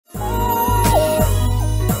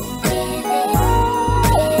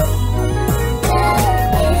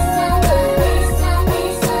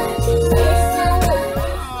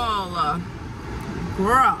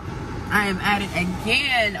started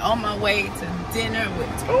again on my way to dinner with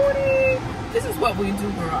Tony. This is what we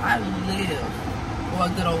do, girl. I live for a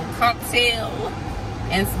good old cocktail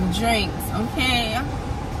and some drinks, okay?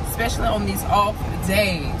 Especially on these off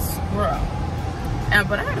days, girl.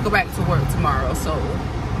 But I gotta go back to work tomorrow, so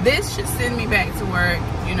this should send me back to work,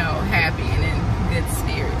 you know, happy and in good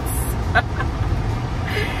spirits.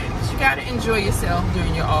 You gotta enjoy yourself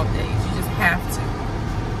during your off days. You just have to.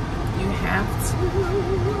 You have to.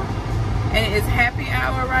 And it's happy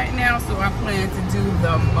hour right now, so I plan to do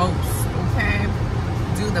the most, okay?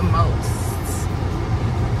 Do the most.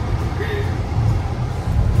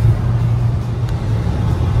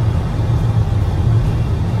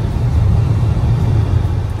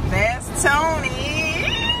 There's Tony.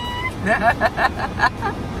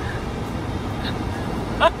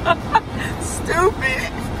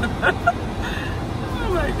 Stupid. Oh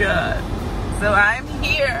my God. So I'm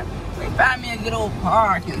here. Let me find me a good old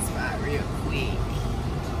parking spot real quick.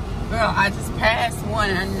 Girl, I just passed one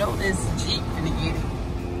and I know this Jeep gonna get it.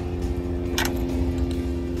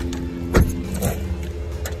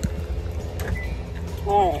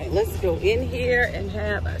 All right, let's go in here and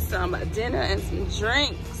have some dinner and some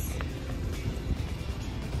drinks.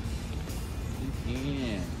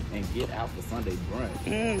 In and get out for Sunday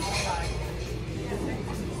brunch.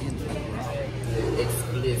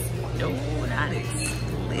 Explicit. No, not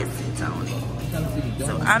explicit, Tony.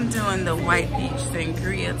 So I'm doing the White Beach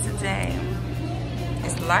Sangria today.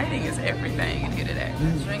 His lighting is everything in here today.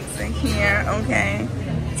 Drinks in here, okay.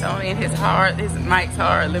 Tony and his Mike's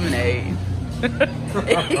Hard Lemonade. He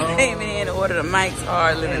came in and ordered a Mike's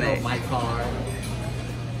Hard Lemonade. Mike's Hard.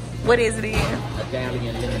 What is it again?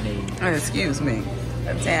 Italian lemonade. Oh, excuse me.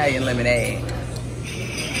 Italian lemonade.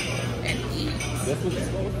 And eat. That's what you're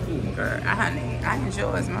supposed to do. Girl, honey, I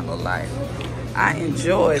enjoys my little life. I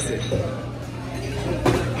enjoys it.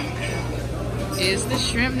 Is the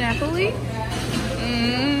shrimp Napoli?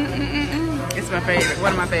 It's my favorite.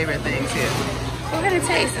 One of my favorite things here. We're gonna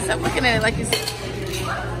taste it. I'm looking at it like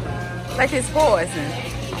it's poison.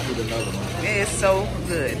 It's so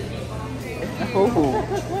good. Ooh.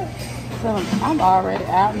 So I'm already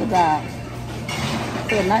out and about.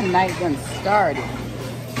 So my night done started.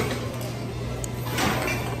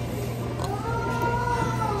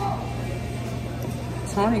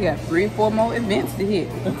 Tony got 3 or 4 more events to hit.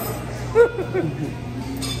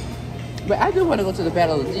 But I do want to go to the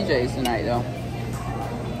Battle of the DJs tonight, though.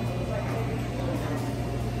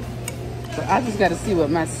 But I just got to see what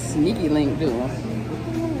my sneaky link doing. I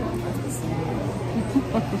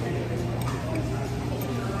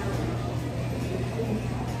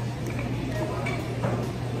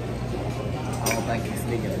don't think he's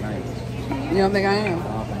sneaking tonight. You don't think I am?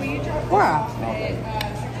 Why?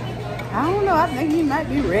 I don't know. I think he might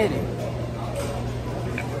be ready.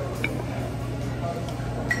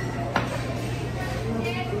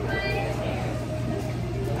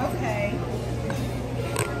 Okay.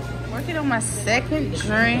 Working on my second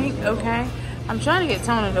drink, okay? I'm trying to get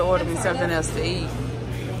Tony to order me something else to eat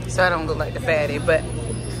so I don't look like the fatty, but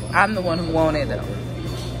I'm the one who wanted it, though.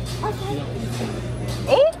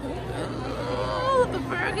 Oh, the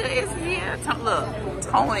burger is here. Look,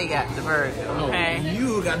 Tony got the burger, okay? No,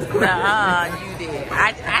 you got the burger. Nuh-uh, you did.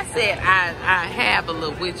 I said I have a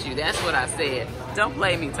little with you. That's what I said. Don't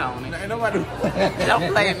play me, Tony. Nobody.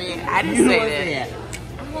 Don't play me. I didn't say that.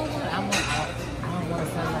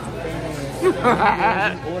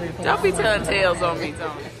 Don't be telling tales on me,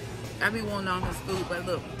 Tony. I be wanting all this food, but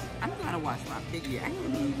look, I'm trying to watch my figure. I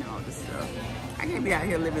can't be eating all this stuff. I can't be out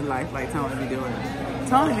here living life like Tony be doing.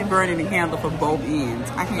 Tony be burning the candle for both ends.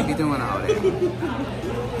 I can't be doing all that.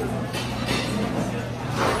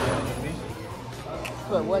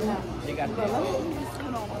 But what now? You got let me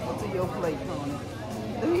turn on to your plate, Tony.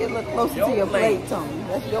 Let me get a little closer to your plate, Tony.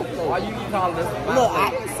 That's your plate. Why you call this? Look, I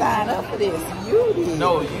didn't sign up for this. You did.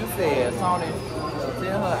 No, you said, Tony,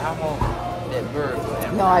 tell her I want that burger.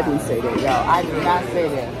 No, I didn't say that, y'all. I did not say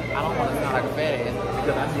that. I don't want to sound like a fat ass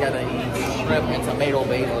because I just gotta eat shrimp and tomato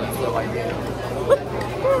basil and stuff like that.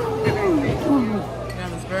 Now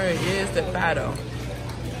this burger is the fatto.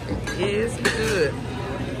 It is good.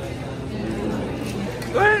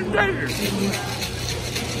 Go ahead and take it.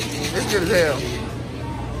 It's good as hell.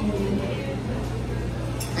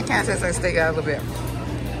 It kind of tastes like steak out a little bit.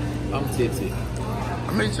 I'm tipsy.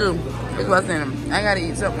 Me too. That's what I said. I gotta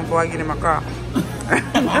eat something before I get in my car.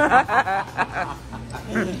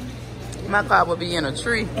 My car will be in a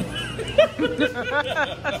tree.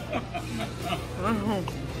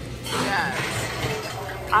 Guys,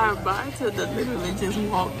 our bartender literally just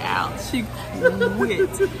walked out. She quit.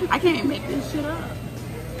 I can't make this shit up.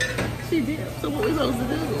 She did. So what we supposed to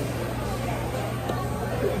do?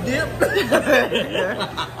 Dip.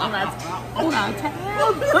 on our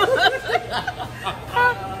tab.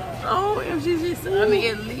 Oh, MGG. So, I mean,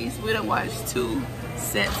 at least we done watched 2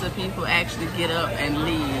 sets of people actually get up and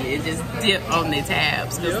leave and just dip on their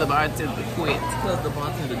tabs because the bartender quit. Because the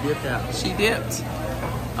bartender dipped out. She dipped.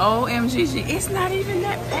 Oh, MGG. It's not even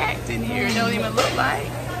that packed in here. It don't even look like.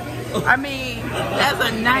 I mean, that's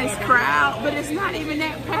a nice crowd, but it's not even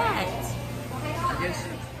that packed. I guess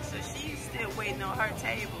so she's still waiting on her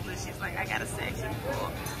table, and she's like, I got a section full.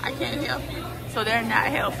 I can't help you. So they're not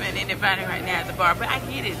helping anybody right now at the bar. But I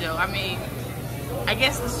get it, though. I mean, I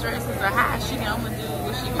guess the stresses are high. She can only do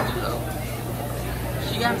what she can do, though.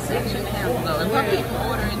 She got a section to handle, though. If her people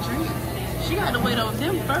ordering drinks, she got to wait on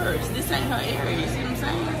them first. This ain't her area. You see what I'm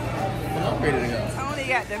saying? Well, I'm ready to go. Tony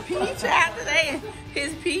got the peach out today.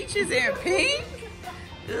 His peach is in pink.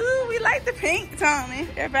 Ooh, we like the pink, Tony.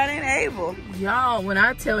 Everybody ain't able. Y'all, when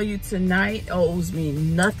I tell you tonight owes me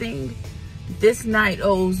nothing, this night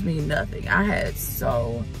owes me nothing. I had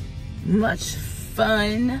so much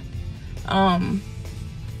fun.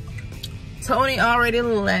 Tony already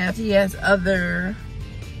left. He has other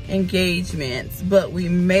engagements, but we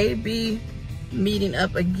may be meeting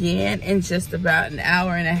up again in just about an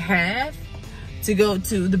hour and a half to go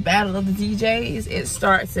to the Battle of the DJs. It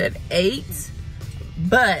starts at 8,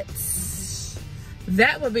 but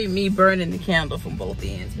that would be me burning the candle from both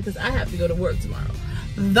ends because I have to go to work tomorrow.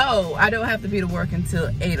 Though I don't have to be to work until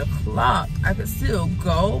 8 o'clock. I could still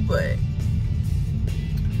go, but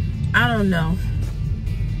I don't know.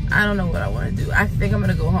 I don't know what I want to do. I think I'm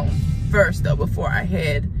gonna go home first though before I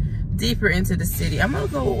head deeper into the city. I'm gonna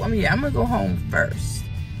go home first.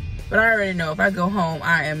 But I already know if I go home,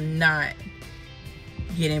 I am not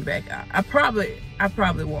getting back out. I probably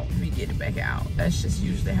won't be getting back out. That's just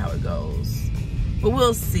usually how it goes. But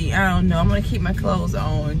we'll see. I don't know. I'm gonna keep my clothes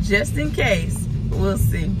on just in case. But we'll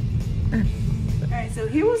see. Alright, so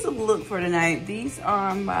here was a look for tonight. These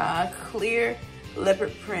are my clear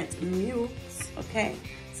leopard print mules. Okay.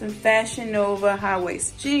 Some Fashion Nova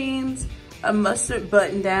high-waist jeans. A mustard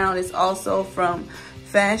button down is also from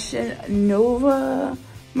Fashion Nova.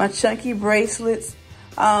 My chunky bracelets.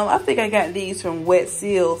 I think I got these from Wet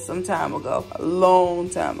Seal some time ago. A long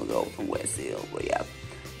time ago from Wet Seal. But yeah,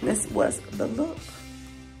 this was the look.